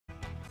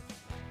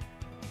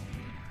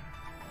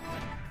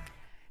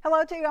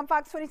Hello to you, I'm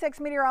Fox 26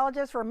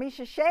 meteorologist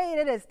Ramisha Shade.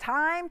 It is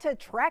time to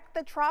track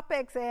the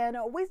tropics, and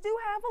we do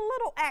have a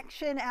little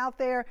action out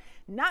there.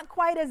 Not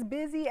quite as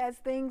busy as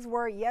things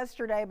were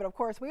yesterday, but of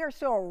course we are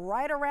still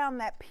right around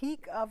that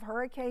peak of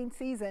hurricane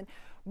season,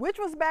 which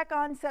was back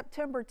on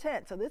September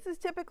 10th. So this is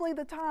typically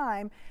the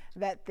time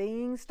that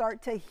things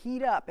start to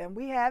heat up, and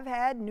we have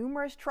had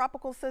numerous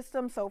tropical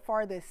systems so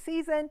far this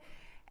season,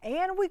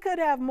 and we could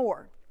have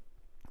more.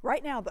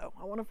 Right now, though,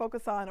 I want to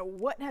focus on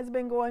what has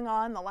been going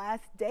on the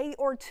last day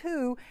or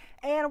two.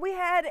 And we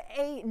had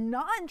a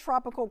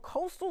non-tropical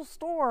coastal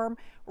storm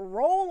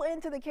roll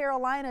into the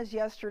Carolinas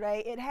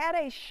yesterday. It had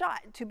a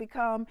shot to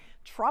become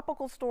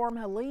Tropical Storm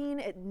Helen.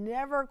 It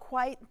never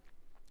quite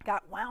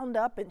got wound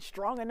up and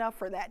strong enough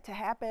for that to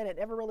happen. It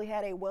never really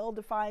had a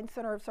well-defined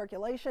center of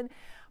circulation,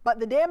 but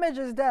the damage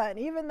is done.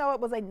 Even though it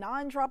was a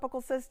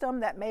non-tropical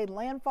system that made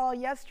landfall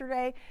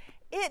yesterday,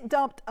 it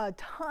dumped a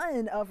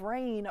ton of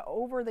rain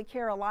over the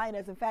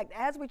Carolinas. In fact,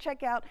 as we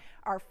check out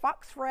our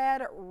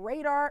FoxRad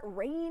radar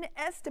rain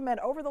estimate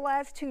over the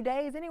last 2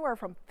 days, anywhere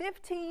from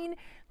 15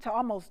 to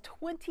almost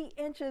 20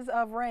 inches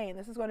of rain.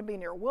 This is going to be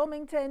near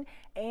Wilmington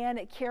and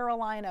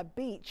Carolina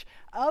Beach.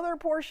 Other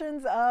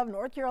portions of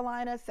North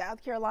Carolina,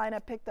 South Carolina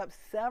picked up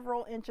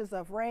several inches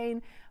of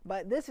rain,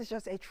 but this is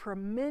just a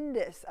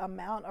tremendous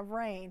amount of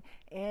rain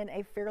in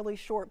a fairly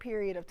short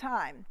period of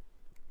time.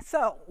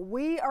 So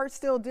we are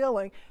still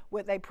dealing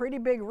with a pretty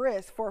big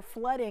risk for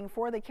flooding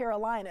for the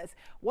Carolinas.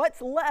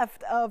 What's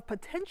left of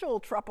Potential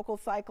Tropical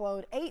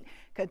Cyclone 8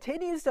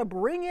 continues to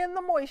bring in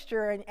the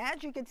moisture, and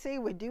as you can see,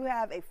 we do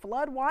have a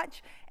flood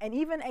watch and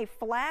even a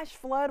flash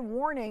flood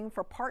warning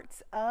for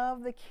parts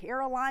of the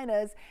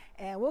Carolinas,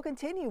 and we'll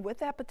continue with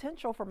that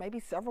potential for maybe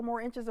several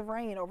more inches of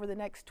rain over the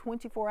next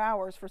 24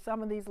 hours for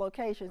some of these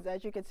locations.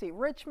 As you can see,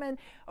 Richmond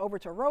over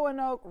to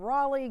Roanoke,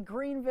 Raleigh,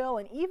 Greenville,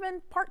 and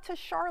even part to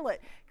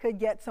Charlotte could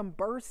get some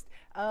bursts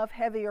of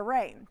heavier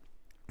rain.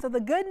 So the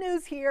good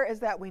news here is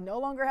that we no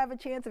longer have a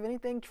chance of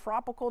anything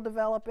tropical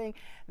developing.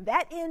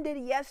 That ended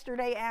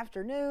yesterday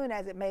afternoon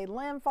as it made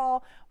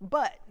landfall,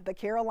 but the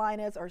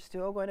Carolinas are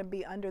still going to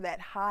be under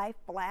that high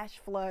flash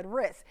flood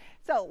risk.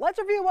 So let's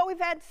review what we've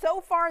had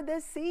so far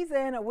this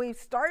season. We've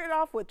started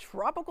off with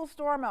Tropical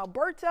Storm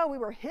Alberto. We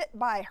were hit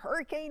by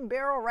Hurricane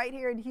Beryl right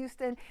here in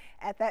Houston.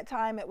 At that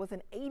time, it was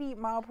an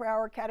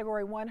 80-mile-per-hour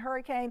Category 1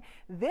 hurricane.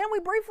 Then we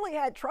briefly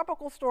had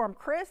Tropical Storm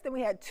Chris. Then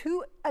we had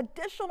two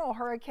additional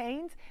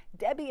hurricanes,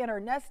 Debbie and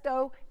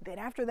Ernesto. Then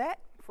after that,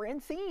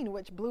 Francine,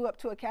 which blew up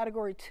to a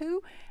Category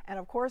 2. And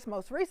of course,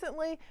 most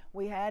recently,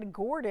 we had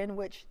Gordon,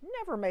 which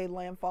never made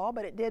landfall,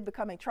 but it did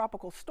become a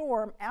tropical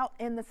storm out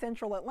in the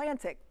central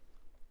Atlantic.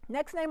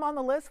 Next name on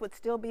the list would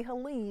still be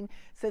Helen,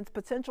 since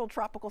Potential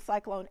Tropical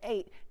Cyclone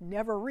 8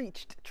 never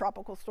reached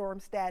tropical storm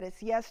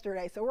status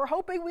yesterday. So we're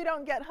hoping we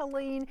don't get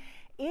Helen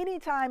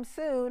anytime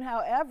soon.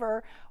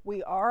 However,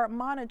 we are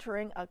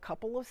monitoring a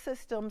couple of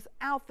systems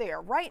out there.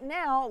 Right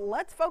now,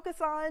 let's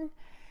focus on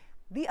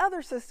the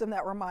other system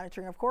that we're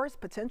monitoring. Of course,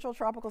 Potential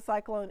Tropical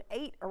Cyclone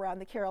 8 around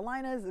the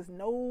Carolinas is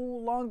no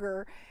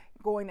longer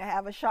going to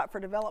have a shot for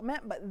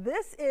development, but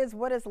this is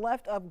what is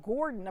left of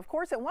Gordon. Of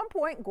course, at one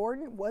point,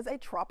 Gordon was a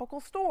tropical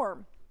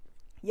storm.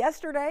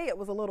 Yesterday, it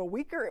was a little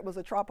weaker. It was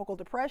a tropical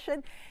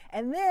depression.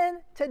 And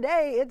then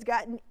today, it's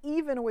gotten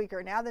even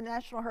weaker. Now the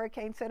National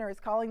Hurricane Center is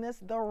calling this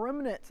the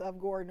remnants of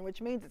Gordon, which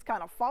means it's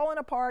kind of fallen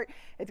apart.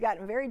 It's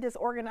gotten very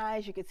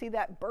disorganized. You can see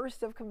that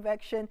burst of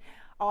convection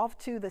off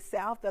to the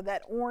south of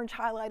that orange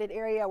highlighted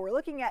area. We're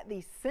looking at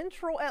the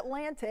central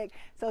Atlantic.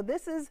 So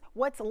this is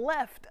what's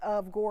left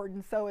of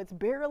Gordon. So it's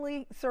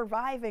barely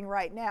surviving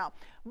right now.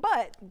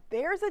 But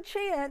there's a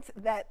chance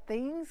that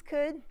things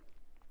could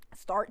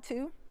start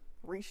to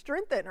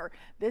re-strengthen, or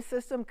this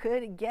system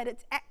could get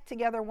its act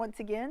together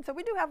once again. So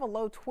we do have a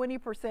low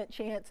 20%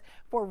 chance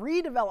for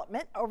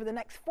redevelopment over the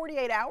next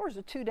 48 hours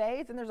or 2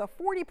 days, and there's a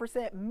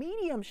 40%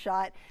 medium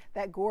shot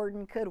that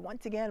Gordon could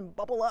once again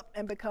bubble up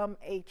and become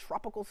a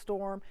tropical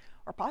storm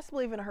or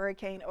possibly even a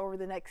hurricane over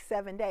the next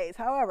 7 days.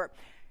 However,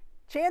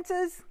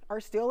 chances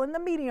are still in the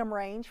medium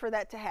range for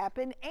that to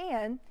happen,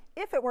 and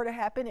if it were to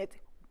happen, it's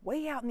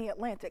way out in the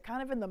Atlantic,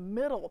 kind of in the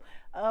middle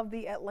of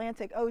the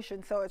Atlantic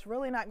Ocean. So it's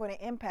really not going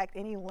to impact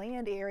any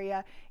land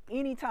area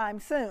anytime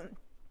soon.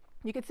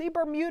 You can see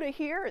Bermuda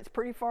here. It's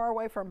pretty far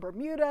away from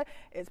Bermuda.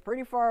 It's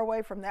pretty far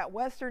away from that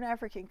Western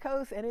African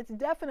coast, and it's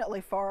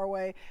definitely far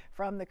away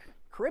from the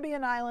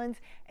Caribbean islands,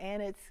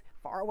 and it's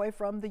far away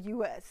from the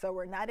U.S. So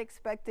we're not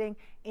expecting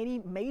any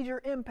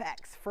major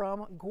impacts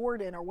from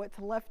Gordon or what's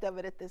left of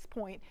it at this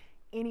point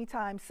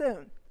anytime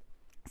soon.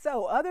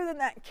 So other than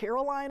that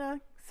Carolina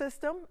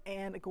system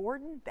and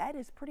Gordon, that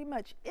is pretty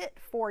much it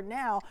for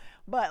now.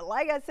 But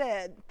like I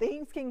said,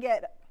 things can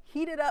get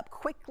heated up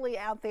quickly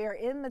out there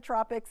in the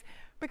tropics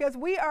because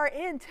we are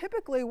in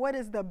typically what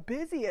is the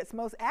busiest,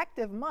 most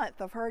active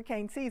month of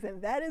hurricane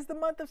season. That is the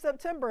month of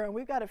September, and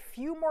we've got a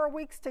few more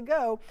weeks to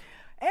go.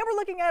 And we're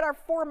looking at our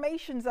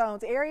formation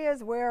zones,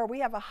 areas where we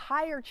have a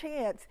higher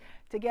chance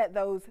to get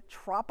those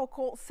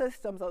tropical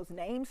systems, those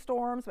named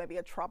storms, maybe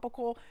a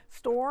tropical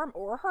storm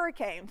or a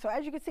hurricane. So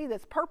as you can see,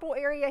 this purple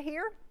area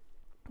here,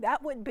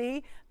 That would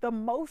be the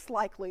most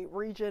likely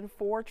region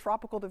for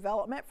tropical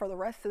development for the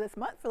rest of this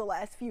month, for the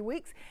last few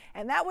weeks.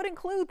 And that would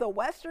include the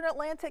western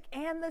Atlantic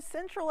and the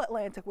central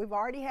Atlantic. We've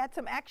already had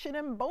some action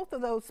in both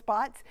of those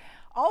spots.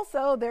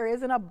 Also, there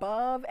is an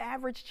above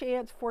average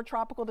chance for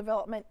tropical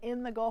development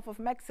in the Gulf of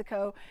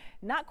Mexico.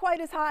 Not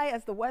quite as high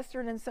as the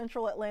western and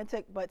central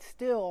Atlantic, but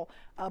still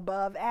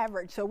above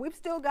average. So we've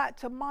still got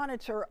to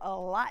monitor a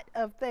lot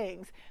of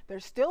things.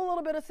 There's still a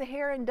little bit of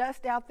Saharan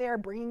dust out there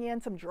bringing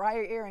in some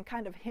drier air and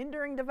kind of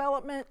hindering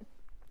development.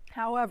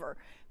 However,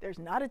 there's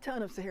not a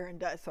ton of Saharan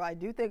dust, so I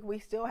do think we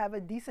still have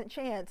a decent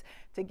chance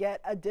to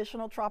get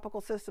additional tropical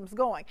systems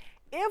going.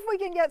 If we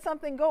can get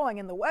something going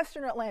in the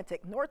western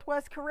Atlantic,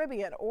 northwest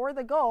Caribbean, or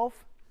the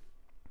Gulf,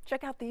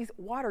 check out these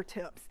water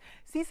temps.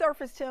 Sea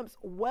surface temps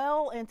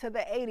well into the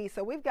 80s.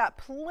 So we've got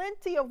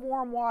plenty of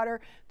warm water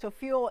to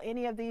fuel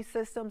any of these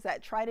systems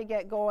that try to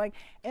get going.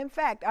 In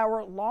fact,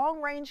 our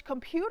long-range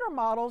computer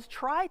models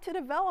try to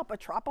develop a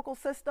tropical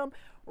system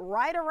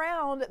right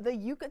around the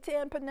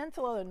Yucatan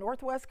Peninsula, the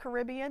northwest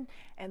Caribbean,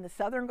 and the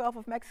southern Gulf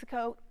of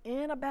Mexico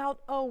in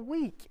about a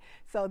week.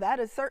 So that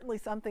is certainly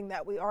something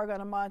that we are going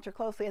to monitor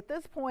closely. At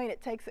this point,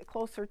 it takes it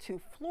closer to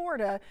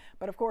Florida,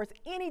 but of course,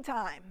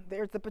 anytime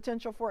there's the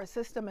potential for a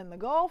system in the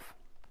Gulf,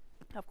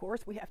 of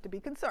course, we have to be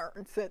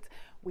concerned since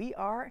we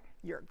are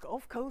your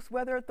Gulf Coast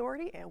Weather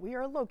Authority and we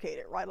are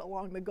located right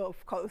along the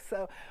Gulf Coast.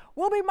 So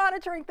we'll be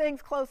monitoring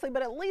things closely,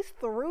 but at least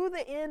through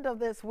the end of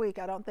this week,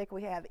 I don't think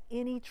we have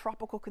any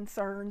tropical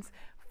concerns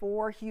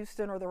for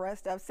Houston or the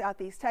rest of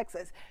Southeast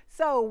Texas.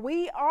 So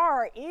we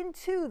are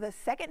into the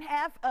second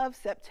half of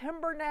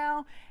September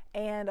now,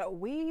 and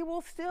we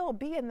will still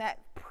be in that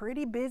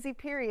pretty busy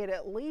period,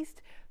 at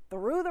least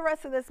through the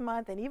rest of this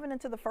month and even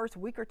into the first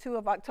week or two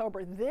of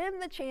October. Then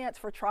the chance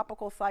for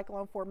tropical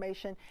cyclone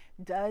formation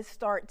does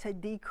start to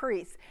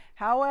decrease.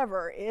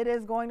 However, it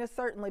is going to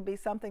certainly be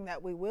something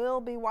that we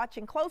will be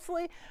watching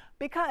closely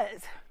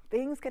because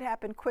things could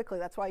happen quickly.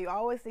 That's why you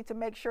always need to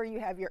make sure you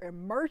have your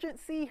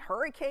emergency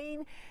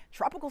hurricane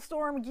tropical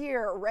storm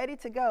gear ready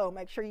to go.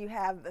 Make sure you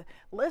have the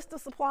list of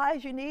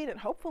supplies you need, and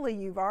hopefully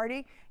you've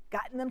already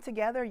gotten them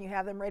together and you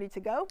have them ready to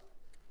go,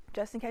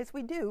 just in case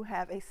we do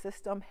have a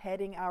system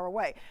heading our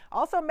way.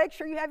 Also, make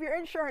sure you have your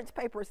insurance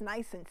papers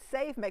nice and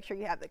safe. Make sure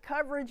you have the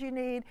coverage you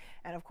need.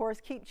 And of course,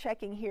 keep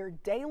checking here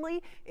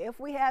daily. If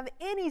we have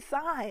any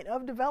sign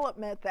of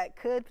development that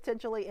could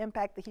potentially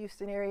impact the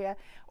Houston area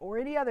or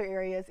any other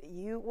areas,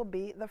 you will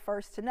be the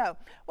first to know.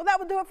 Well, that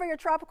will do it for your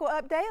tropical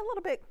update. A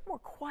little bit more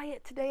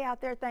quiet today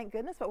out there, thank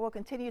goodness, but we'll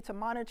continue to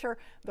monitor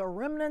the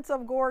remnants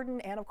of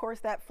Gordon and of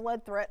course that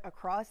flood threat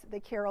across the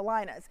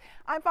Carolinas.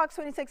 I'm Fox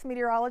 26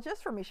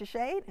 meteorologist Ramisha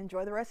Shade.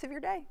 Enjoy the rest of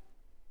your day.